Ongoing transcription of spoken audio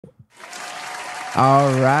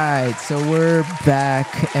All right, so we're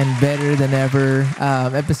back and better than ever.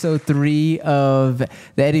 Episode 3 of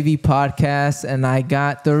the Eddie V podcast, and I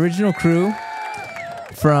got the original crew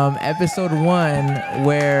from episode 1,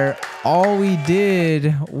 where all we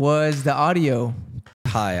did was the audio.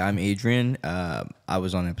 Hi, I'm Adrian. I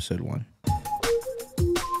was on episode 1.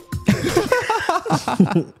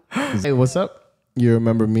 Hey, what's up? You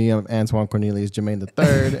remember me? I'm Antoine Cornelius Jermaine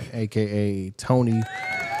III, aka Tony.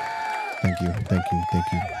 Thank you.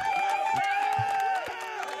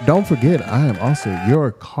 Don't forget, I am also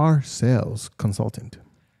your car sales consultant.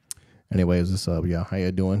 Anyways, what's up, y'all? How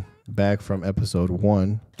you doing? Back from episode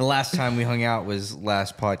 1. The last time we hung out was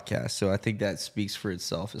last podcast, so I think that speaks for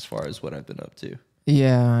itself as far as what I've been up to.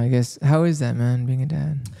 Yeah, I guess. How is that, man, being a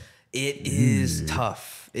dad? It is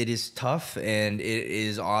tough. It is tough, and it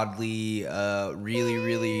is oddly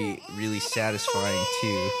really satisfying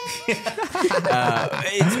too.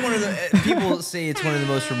 It's one of the people say it's one of the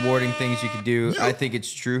most rewarding things you can do. I think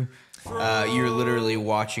it's true. You're literally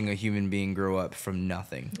watching a human being grow up from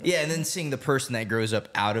nothing. Yeah, and then seeing the person that grows up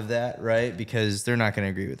out of that, right? Because they're not going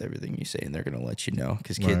to agree with everything you say, and they're going to let you know.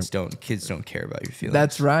 Because kids don't care about your feelings.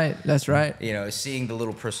 That's right. You know, seeing the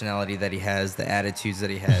little personality that he has, the attitudes that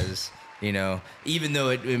he has. You know, even though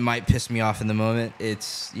it might piss me off in the moment,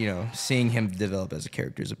 it's, you know, seeing him develop as a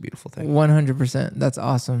character is a beautiful thing. 100%. That's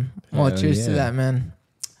awesome. Well, cheers to that, man.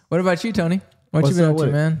 What about you, Tony? What you been up to,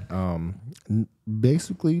 man?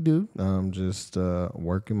 Basically, dude, I'm just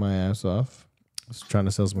working my ass off. Just trying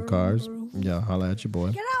to sell some cars. Yeah, holla at your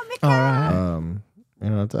boy. All right. You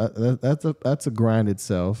know, that's a grind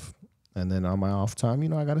itself. And then on my off time, you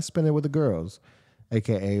know, I got to spend it with the girls,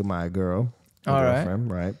 aka my girl. All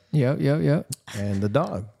girlfriend, right? Yep. And the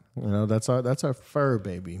dog. You know, that's our fur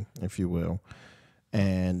baby, if you will.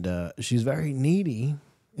 And she's very needy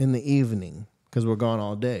in the evening because we're gone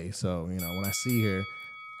all day. So, you know, when I see her,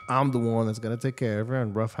 I'm the one that's gonna take care of her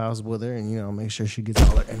and roughhouse with her, and you know, make sure she gets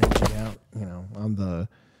all her energy out. You know, I'm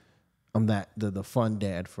the fun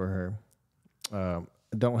dad for her. I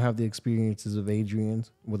don't have the experiences of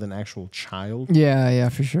Adrian's with an actual child. Yeah,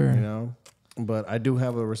 for sure. You know. But I do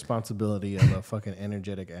have a responsibility of a fucking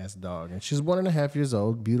energetic ass dog. And she's 1.5 years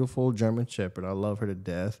old, beautiful German Shepherd. I love her to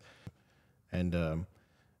death. And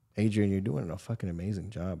Adrian, you're doing a fucking amazing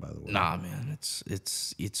job, by the way. Nah, man,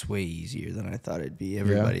 it's way easier than I thought it'd be.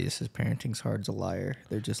 Everybody says parenting's hard's a liar.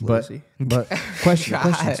 They're just lazy. But question too.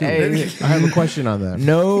 Hey. I have a question on that.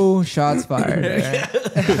 No shots fired.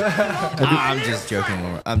 I'm just joking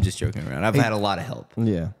around. I've had a lot of help.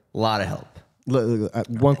 Yeah. A lot of help. Look,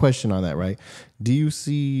 one question on that, right? Do you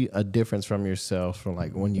see a difference from yourself from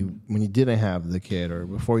like when you didn't have the kid or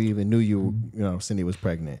before you even knew you know Cindy was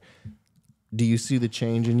pregnant? Do you see the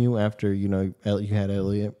change in you after you know you had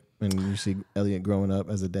Elliot and you see Elliot growing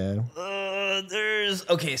up as a dad?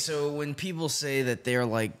 So when people say that they're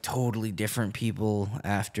like totally different people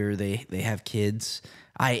after they have kids,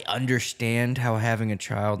 I understand how having a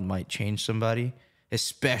child might change somebody,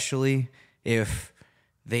 especially if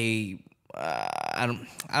they. I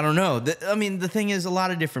don't know. The thing is, a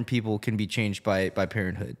lot of different people can be changed by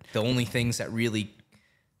parenthood. The only things that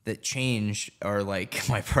change are like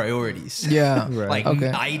my priorities. Yeah. Right. Like Okay.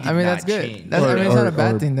 I mean, that's good. It's not a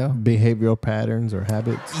bad thing, though. Behavioral patterns or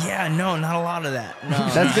habits. Yeah, no, not a lot of that. No,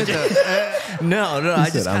 That's good, though. no. I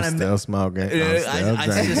just kind I'm still smoking. I just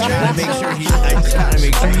trying to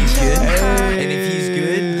make sure he's good. And if he's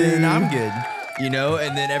good, then I'm good. You know,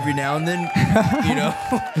 and then every now and then, you know.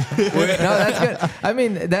 No, that's good. I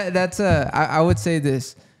mean, that's I would say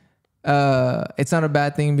this. It's not a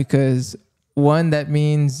bad thing because one, that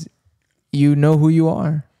means you know who you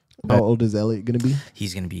are. How old is Elliot gonna be?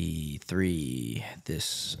 He's gonna be 3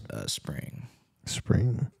 this spring.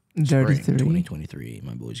 Spring. 33. 2023.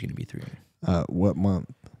 My boy's gonna be 3. What month?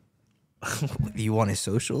 Do you want his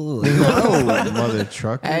social? No, mother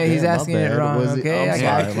trucker. Hey, he's Damn, asking my it bad. wrong, Was okay? I'm I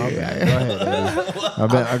got sorry, you. my bad. Go ahead, baby. I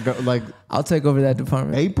bet I go like I'll take over that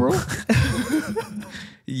department. April.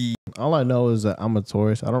 All I know is that I'm a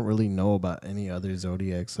Taurus. I don't really know about any other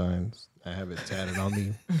zodiac signs. I have it tatted on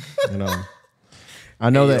me. You know,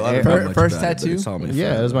 I know that. First tattoo?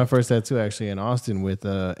 Yeah, it was my first tattoo actually in Austin with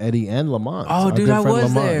Eddie and Lamont. Oh, Our dude, good I friend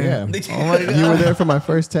was Lamont. there. Yeah. Oh my God. You were there for my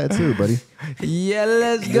first tattoo, buddy. Yeah,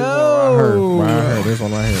 let's I go. heard. This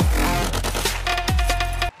one right here.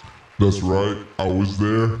 That's right, I was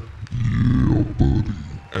there. Yeah, buddy.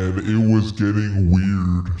 And it was getting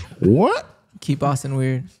weird. What? Keep Austin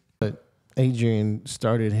weird. Adrian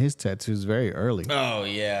started his tattoos very early. Oh,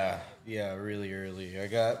 yeah. Yeah, really early. I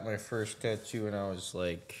got my first tattoo when I was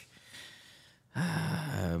like,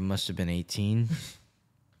 must have been 18.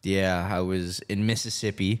 Yeah, I was in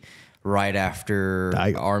Mississippi right after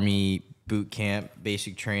Damn. Army boot camp,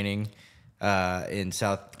 basic training in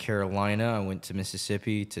South Carolina. I went to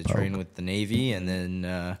Mississippi to train with the Navy, and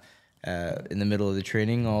then in the middle of the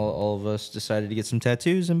training, all of us decided to get some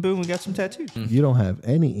tattoos, and boom, we got some tattoos. You don't have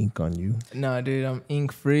any ink on you. No, dude, I'm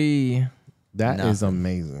ink free. That is Nothing.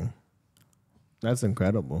 amazing. That's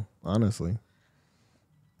incredible, honestly.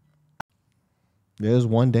 There's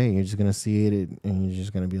one day you're just gonna see it and you're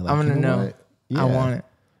just gonna be like, I'm gonna you know know. what? I want it.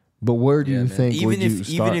 But where do you man. think even would if you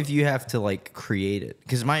start? even if you have to like create it,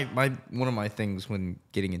 because my one of my things when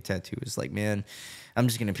getting a tattoo is like, man, I'm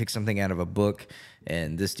just gonna pick something out of a book,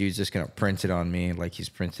 and this dude's just gonna print it on me like he's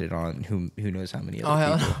printed it on who knows how many other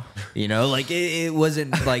hell people. You know, like it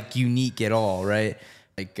wasn't like unique at all, right?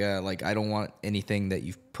 Like I don't want anything that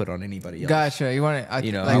you've put on anybody else. Gotcha. You want it?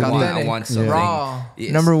 You know, like I authentic, want something raw.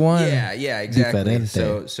 Yes. Number one. Yeah, exactly.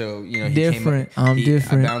 Diferente. So you know, he Different. Came up, I'm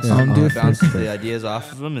different. I bounced, I'm I different. bounced the ideas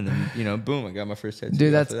off of him, and then you know, boom, I got my first tattoo.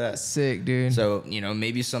 Dude, off that's of that. sick, dude. So you know,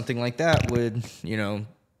 maybe something like that would, you know,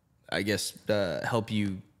 I guess help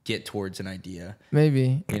you get towards an idea.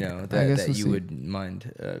 Maybe. You know I that guess we'll you see. would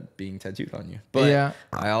mind being tattooed on you. But Yeah.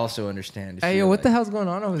 I also understand. If Hey, you're yo, what the like- hell's going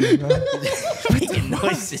on over there, bro? making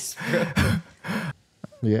noises, bro?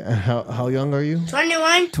 Yeah. How young are you?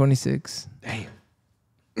 26.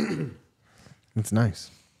 It's nice.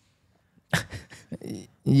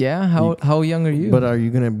 Yeah. How young are you? But are you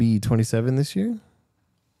gonna be 27 this year?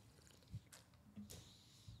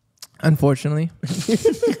 Unfortunately.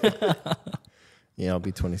 Yeah, I'll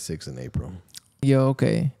be 26 in April. Yo,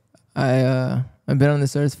 okay. I've been on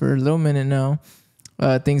this earth for a little minute now.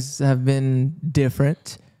 Things have been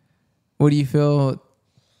different. What do you feel?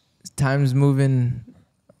 Time's moving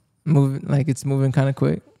like it's moving kind of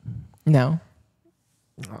quick now.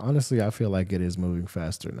 Honestly, I feel like it is moving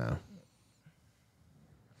faster now.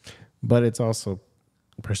 But it's also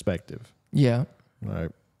perspective, Yeah.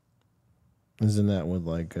 right? Isn't that what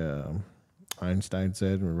like Einstein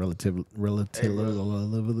said? Relativity,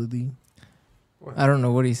 I don't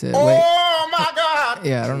know what he said. Oh my god.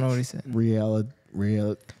 Yeah, I don't know what he said.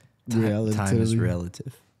 relativity. Time is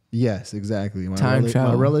relative. Yes, exactly. Time My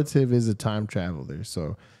travel. relative is a time traveler.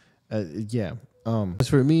 So, yeah. As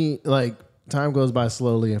for me, like time goes by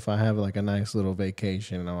slowly. If I have like a nice little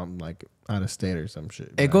vacation, and I'm like out of state or some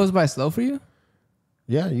shit. It goes by slow for you?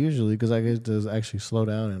 Yeah, usually because I get to actually slow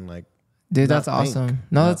down and like. Dude, Not that's think. awesome.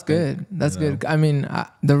 No, Not that's good. think, That's you know? good. I mean,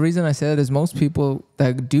 the reason I say that is most people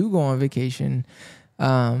that do go on vacation,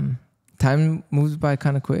 time moves by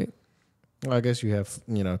kind of quick. Well, I guess you have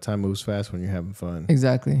time moves fast when you're having fun.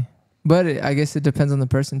 Exactly. But I guess it depends on the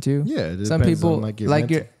person too. Yeah, it Some depends people on, like, your like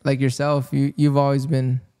mental. yourself, you've always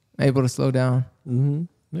been able to slow down. Mm-hmm.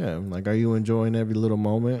 Yeah, like are you enjoying every little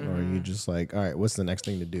moment, or are you just like, all right, what's the next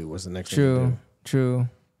thing to do? What's the next thing True. to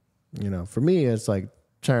do? For me, it's like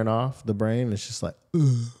turn off the brain. It's just like,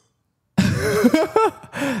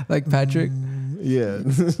 Like Patrick. yeah.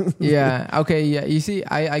 Yeah. Okay. Yeah. You see,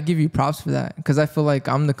 I give you props for that because I feel like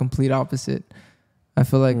I'm the complete opposite. I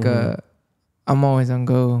feel like I'm always on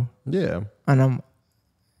go, Yeah. and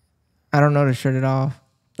I don't know to shut it off.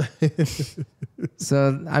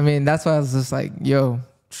 So I mean, that's why I was just like, yo,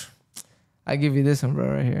 I give you this one, bro,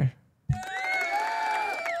 right here.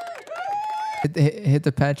 Hit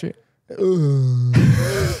the Patrick.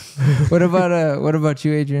 What about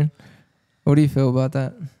you, Adrian? What do you feel about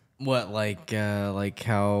that? What like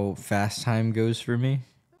how fast time goes for me?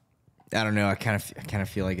 I don't know. I kind of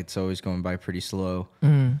feel like it's always going by pretty slow.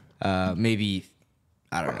 Maybe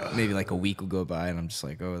I don't know. Maybe like a week will go by, and I'm just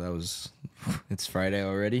like, oh, it's Friday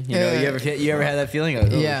already. You know, you ever had that feeling?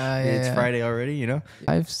 Of, Yeah, it's yeah. Friday already. You know,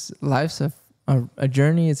 Life's a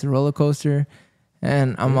journey. It's a roller coaster,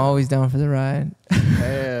 and I'm always down for the ride.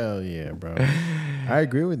 Hell yeah, bro. I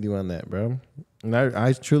agree with you on that, bro. And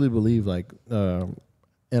I truly believe like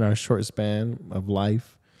in our short span of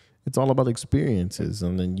life, it's all about experiences.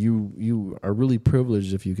 And then you are really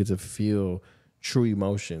privileged if you get to feel true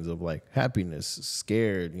emotions of like happiness,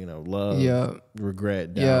 scared, love, Yeah.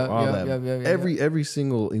 regret, doubt, Yeah, all yeah, that. yeah, yeah, Every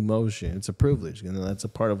single emotion, it's a privilege, and that's a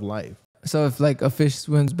part of life. So if like a fish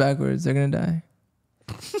swims backwards, they're gonna die.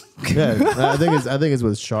 Yeah, I think it's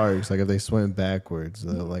with sharks. Like if they swim backwards,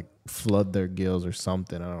 they'll like flood their gills or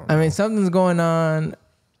something. I don't know. I mean, something's going on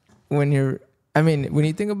when you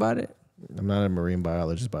think about it. I'm not a marine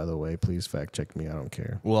biologist, by the way. Please fact check me. I don't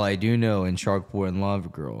care. well, I do know in Shark Boy and Lava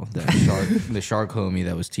Girl that the shark homie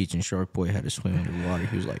that was teaching Shark Boy how to swim underwater,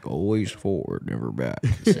 he was like always forward, never back.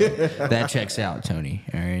 So that checks out, Tony.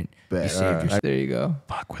 All right, Bet, you saved all right. yourself. There you go.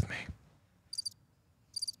 Fuck with me.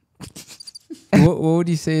 What would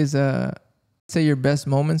you say is say your best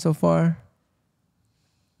moment so far?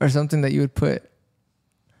 or something that you would put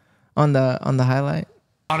on the highlight?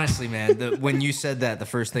 Honestly, man, when you said that, the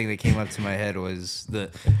first thing that came up to my head was the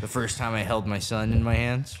first time I held my son in my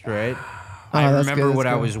hands, right? I that's remember good, what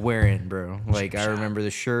that's I good. was wearing, bro. Like, I remember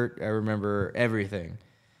the shirt. I remember everything.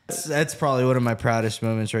 That's probably one of my proudest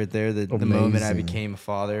moments right there. The moment I Amazing. became a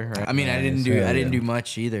father. Right? I mean, I Nice. didn't Yeah. do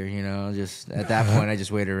much either. You know, just at that point, I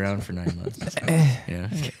just waited around for 9 months. You know?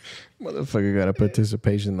 Motherfucker got a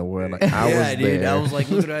participation in the world. Like, I was dude. there. I was like,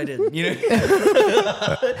 look what I did. You know,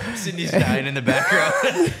 Sydney's dying in the background.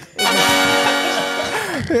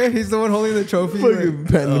 He's the one holding the trophy. fucking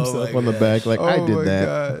patting Oh himself my on the back. Like, I Oh did my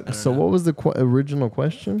that. God. So what was the original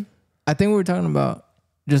question? I think we were talking about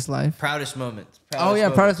just life. Proudest moments.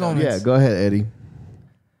 Proudest moments. Yeah, go ahead, Eddie.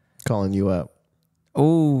 Calling you up.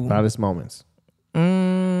 Oh, Proudest moments.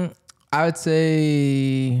 I would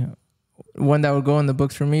say one that would go in the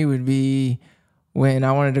books for me would be when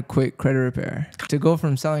I wanted to quit credit repair. To go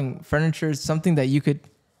from selling furniture, something that you could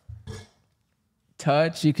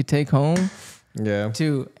touch, you could take home, Yeah.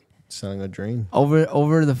 to Selling a dream.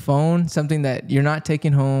 over the phone, something that you're not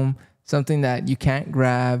taking home, something that you can't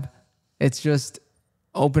grab. It's just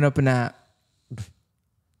open up an app.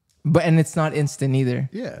 And it's not instant either.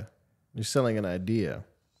 Yeah. You're selling an idea,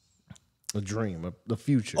 a dream, the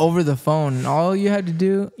future. Over the phone, all you had to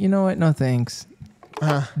do, you know what? No thanks.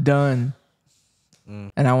 Done.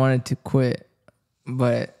 And I wanted to quit,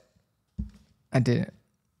 but I didn't.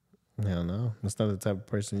 Hell no. That's not the type of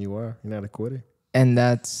person you are. You're not a quitter. And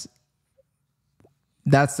that's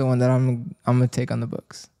the one that I'm gonna take on the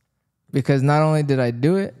books, because not only did I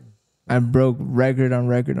do it, I broke record on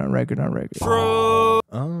record on record on record.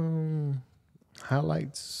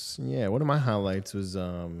 Highlights. Yeah, one of my highlights was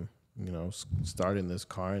starting this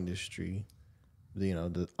car industry,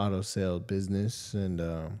 the auto sale business, and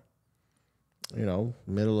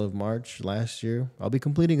middle of March last year, I'll be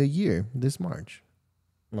completing a year this March,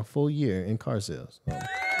 a full year in car sales.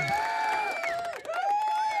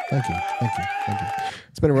 Thank you.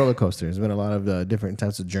 It's been a roller coaster. It's been a lot of different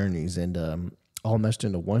types of journeys, and all meshed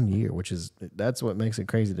into 1 year, that's what makes it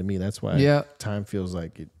crazy to me. That's why Yeah. time feels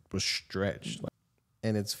like it was stretched.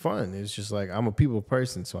 And it's fun. It's just like, I'm a people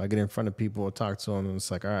person, so I get in front of people, talk to them, and it's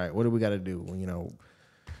like, all right, what do we got to do?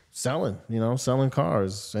 Selling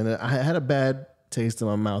cars. And I had a bad taste in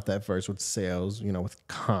my mouth at first with sales, with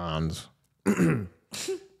cons.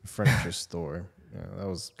 Furniture store. That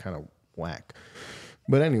was kind of whack.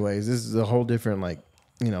 But anyways, this is a whole different,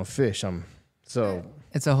 fish.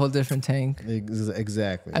 It's a whole different tank.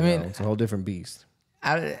 Exactly. I mean, it's a whole different beast.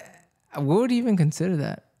 What would you even consider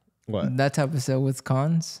that? What? That type of sale with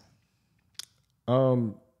cons?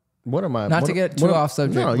 One of my Not to get too off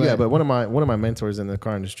subject, No, but- yeah, but one of my mentors in the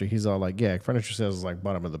car industry, he's all like, yeah, furniture sales is like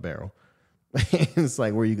bottom of the barrel. It's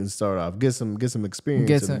like where you can start off, get some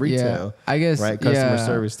experience in retail, yeah. I guess, right, customer yeah.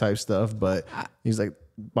 service type stuff. But he's like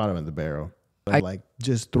bottom of the barrel, like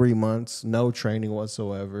just 3 months, no training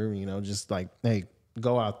whatsoever. Just like, hey,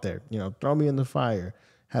 go out there, throw me in the fire.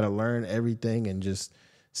 Had to learn everything and just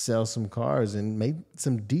sell some cars and made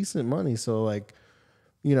some decent money. So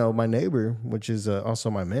my neighbor, which is also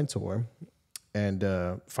my mentor and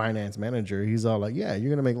finance manager, he's all like, yeah, you're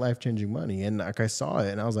going to make life-changing money. And I saw it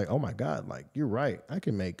and I was like, oh my God, you're right. I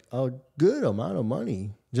can make a good amount of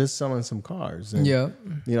money just selling some cars. And, Yeah.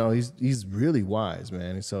 he's really wise,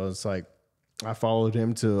 man. And so it's like, I followed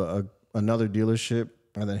him to another dealership,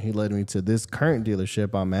 and then he led me to this current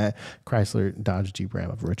dealership I'm at, Chrysler Dodge Jeep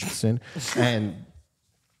Ram of Richardson. And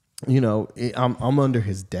I'm under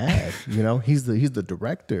his dad. He's the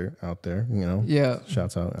director out there. Yeah.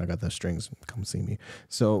 Shouts out. I got the strings. Come see me.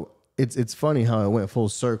 So it's funny how it went full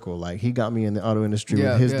circle. Like, he got me in the auto industry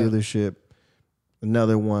Yeah, with his yeah. dealership.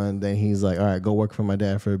 Another one. Then he's like, all right, go work for my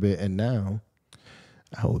dad for a bit. And now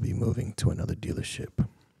I will be moving to another dealership,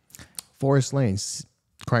 Forest Lane,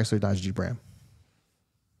 Chrysler Dodge Jeep Ram.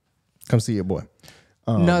 Come see your boy.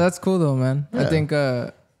 No, that's cool though, man. I yeah. think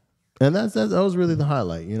And that was really the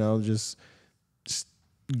highlight, just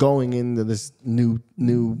going into this new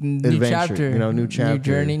adventure, chapter, new chapter, new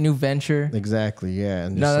journey, new venture. Exactly, yeah.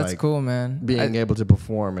 And just No, that's cool, man. being able to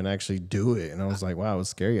perform and actually do it. And I was like, wow, it was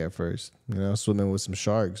scary at first, swimming with some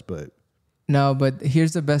sharks, but No, but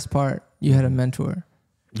here's the best part. You had a mentor.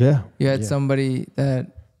 yeah, You had somebody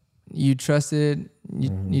that you trusted.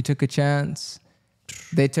 You took a chance.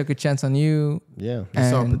 They took a chance on you. yeah. He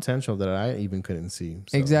saw And- potential that I even couldn't see.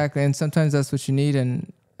 So. Exactly. And sometimes that's what you need.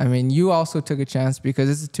 And I mean, you also took a chance, because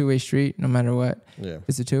it's a two-way street no matter what. Yeah,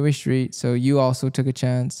 It's a two-way street. So you also took a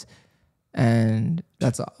chance. And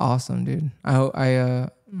that's awesome, dude. I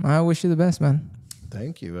wish you the best, man.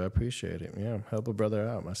 thank you. I appreciate it. Yeah, help a brother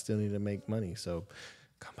out. I still need to make money, so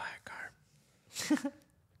come buy a car.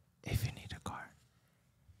 If you need a car.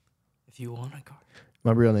 If you want a car.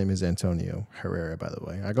 My real name is Antonio Herrera, by the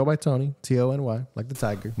way. I go by Tony, Tony, like the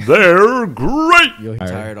tiger. They're great. You'll I'm hear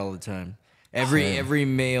tired all the time. Every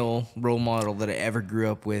male role model that I ever grew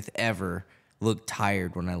up with ever looked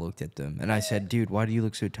tired when I looked at them. And I said, dude, why do you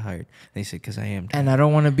look so tired? They said, because I am tired. And I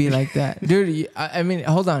don't want to be like that. Dude, I mean,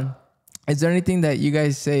 hold on. Is there anything that you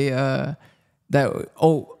guys say that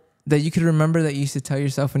you could remember that you used to tell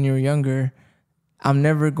yourself when you were younger, I'm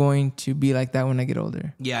never going to be like that when I get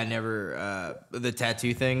older? Yeah, I never, the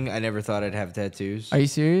tattoo thing, I never thought I'd have tattoos. Are you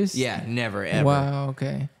serious? Yeah, never, ever. Wow,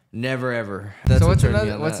 okay. Never, ever. That's So what what's turned me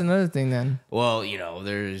another on what's that. another thing then? Well,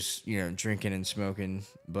 there's, drinking and smoking,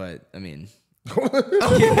 but I mean,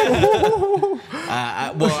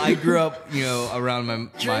 I grew up, around my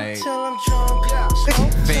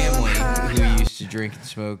family who used to drink and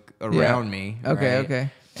smoke around me. Okay, right? okay.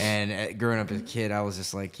 And growing up as a kid, I was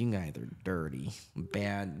just like, you guys are dirty,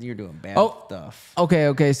 bad. You're doing bad stuff.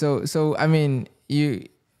 Okay. So I mean, you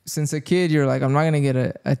since a kid, you're like, I'm not gonna get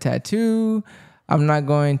a tattoo. I'm not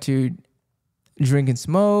going to drink and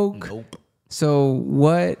smoke. Nope. So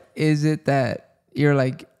what is it that you're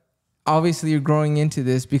like? Obviously, you're growing into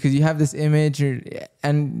this because you have this image,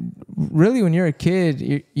 and really, when you're a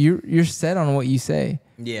kid, you're set on what you say.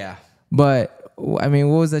 Yeah. But I mean,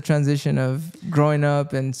 what was that transition of growing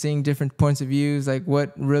up and seeing different points of views? Like,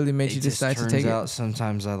 what really made you decide to take out it?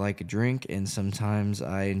 sometimes I like a drink, and sometimes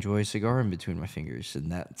I enjoy a cigar in between my fingers,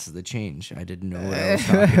 and that's the change. I didn't know what I was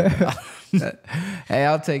talking about. Hey,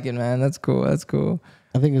 I'll take it, man. That's cool. That's cool.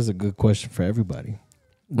 I think it's a good question for everybody.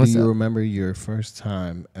 What's Do you up? remember your first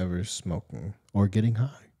time ever smoking or getting high?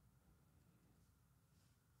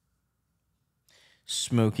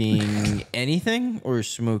 Smoking anything or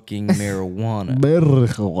smoking marijuana?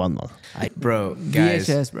 Marijuana. Bro, guys,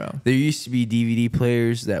 VHS, bro. there used to be DVD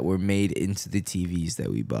players that were made into the TVs that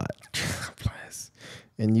we bought.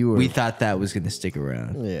 And you were, We thought that was going to stick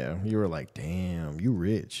around. yeah, you were like, damn, you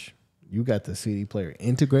rich. You got the CD player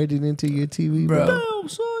integrated into your TV, bro. Oh,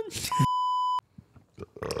 son.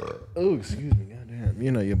 Oh, excuse me, goddamn.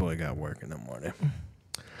 You know your boy got work in the morning.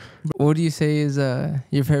 What do you say is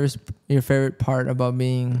your favorite part about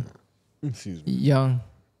being Excuse me. young?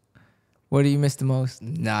 What do you miss the most?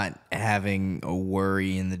 Not having a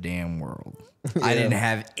worry in the damn world. I didn't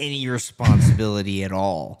have any responsibility at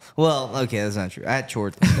all. Well, okay, that's not true. I had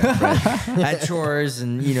chores and stuff, right? I had chores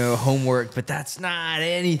and, homework, but that's not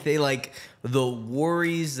anything. Like, the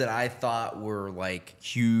worries that I thought were, like,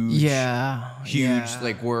 huge.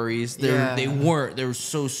 Like, worries. They weren't. They were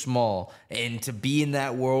so small. And to be in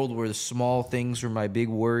that world where the small things were my big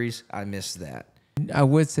worries, I missed that. I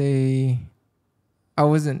would say I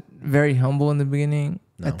wasn't very humble in the beginning.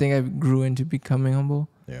 I think I grew into becoming humble.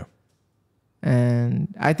 Yeah,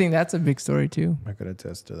 And I think that's a big story too. I could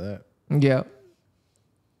attest to that.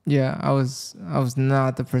 Yeah. I was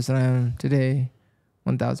not the person I am today,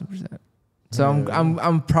 1,000%. So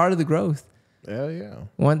I'm proud of the growth. Hell yeah.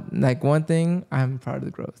 One thing, I'm proud of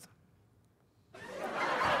the growth.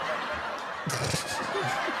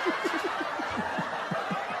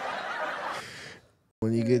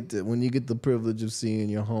 When you get the privilege of seeing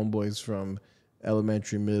your homeboys from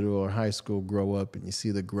elementary, middle, or high school grow up, and you see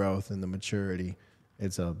the growth and the maturity,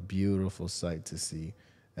 it's a beautiful sight to see.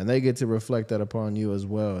 And they get to reflect that upon you as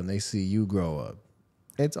well, and they see you grow up.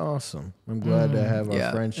 It's awesome. I'm glad to have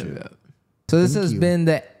our friendship. So this Thank has you. been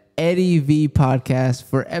the Eddie V podcast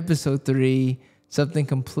for episode 3. Something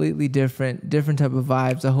completely different type of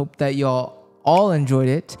vibes. I hope that y'all all enjoyed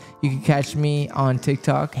it. You can catch me on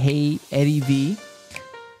TikTok, Hey Eddie V.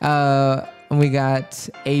 And we got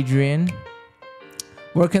Adrian.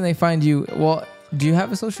 Where can they find you? Well, do you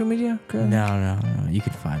have a social media? No. You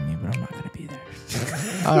can find me, but I'm not going to be there.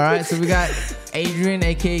 All right, so we got Adrian,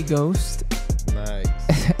 aka Ghost, Nice.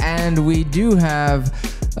 and we do have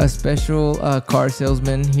a special car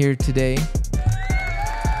salesman here today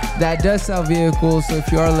that does sell vehicles. So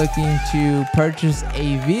if you are looking to purchase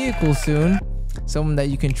a vehicle soon, someone that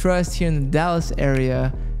you can trust here in the Dallas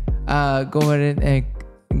area, go ahead and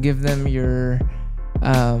give them your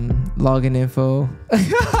login info. Start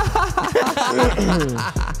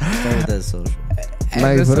with that social.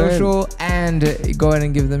 And the social, and go ahead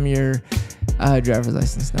and give them your driver's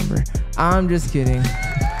license number. I'm just kidding.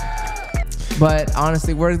 But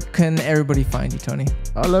honestly, where can everybody find you, Tony?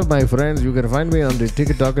 All of my friends, you can find me on the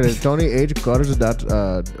TikTok at Tony H Cars.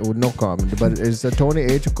 No comment, but it's Tony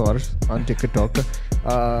H Cars on TikTok.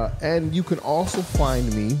 And you can also find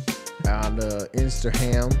me on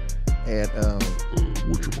Instagram at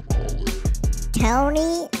Whatchamacallit?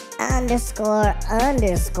 Tony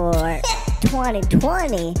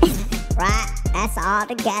 ___2020. Right? That's all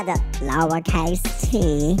together. Lowercase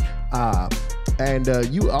t. And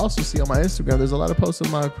you also see on my Instagram, there's a lot of posts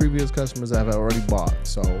of my previous customers that have already bought.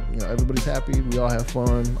 So, everybody's happy. We all have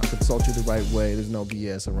fun. I consult you the right way. There's no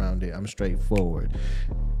BS around it. I'm straightforward.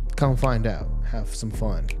 Come find out. Have some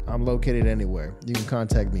fun. I'm located anywhere. You can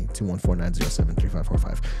contact me,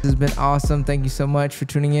 214-907-3545. This has been awesome. Thank you so much for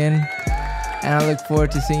tuning in. And I look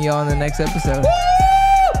forward to seeing you all in the next episode.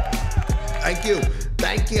 Thank you.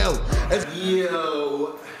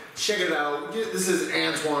 Yo, check it out. This is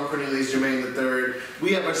Antoine Cornelius Jermaine III.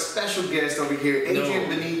 We have a special guest over here, Adrian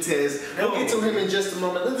Benitez. We'll get to him in just a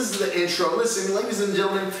moment. This is the intro. Listen, ladies and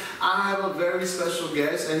gentlemen, I have a very special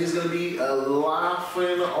guest, and he's going to be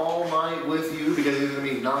laughing all night with you because he's going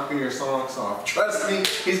to be knocking your socks off. Trust me,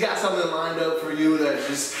 he's got something lined up for you that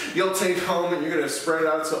just you'll take home and you're going to spread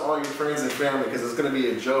out to all your friends and family because it's going to be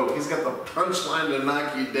a joke. He's got the punchline to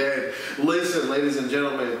knock you dead. Listen, ladies and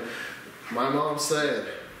gentlemen, my mom said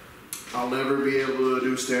I'll never be able to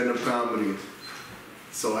do stand-up comedy,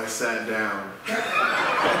 so I sat down.